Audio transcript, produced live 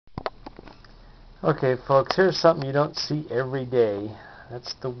Okay, folks, here's something you don't see every day.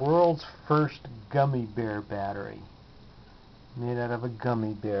 That's the world's first gummy bear battery, made out of a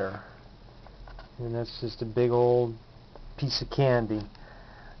gummy bear. And that's just a big old piece of candy.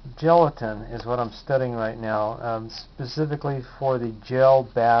 Gelatin is what I'm studying right now, specifically for the gel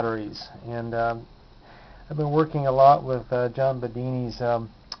batteries. And I've been working a lot with John Bedini's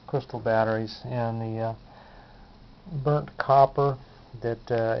crystal batteries and the burnt copper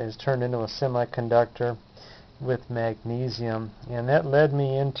that is turned into a semiconductor with magnesium, and that led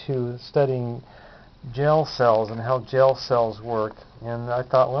me into studying gel cells and how gel cells work. And I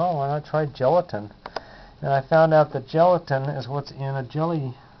thought, well, why not try gelatin? And I found out that gelatin is what's in a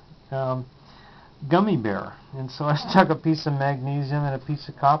jelly gummy bear. And so I stuck a piece of magnesium and a piece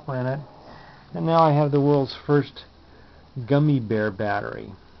of copper in it, and now I have the world's first gummy bear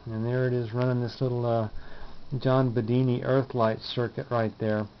battery. And there it is, running this little John Bedini earthlight circuit right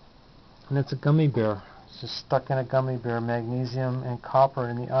there. And it's a gummy bear. It's just stuck in a gummy bear, magnesium and copper,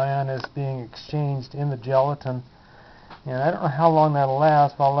 and the ion is being exchanged in the gelatin. And I don't know how long that'll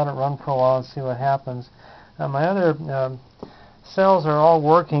last, but I'll let it run for a while and see what happens. My other cells are all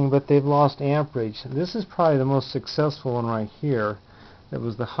working, but they've lost amperage. This is probably the most successful one right here. It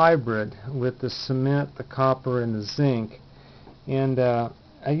was the hybrid with the cement, the copper, and the zinc. And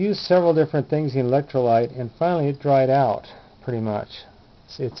I used several different things in electrolyte, and finally it dried out pretty much.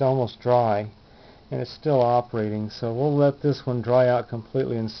 It's almost dry, and it's still operating, so we'll let this one dry out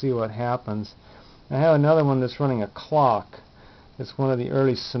completely and see what happens. I have another one that's running a clock. It's one of the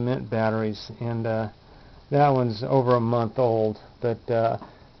early cement batteries, and that one's over a month old. But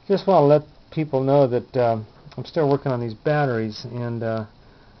just want to let people know that I'm still working on these batteries, and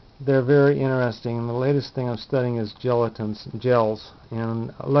they're very interesting. And the latest thing I'm studying is gels, and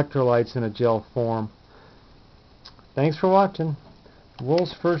electrolytes in a gel form. Thanks for watching. The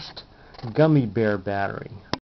world's first gummy bear battery.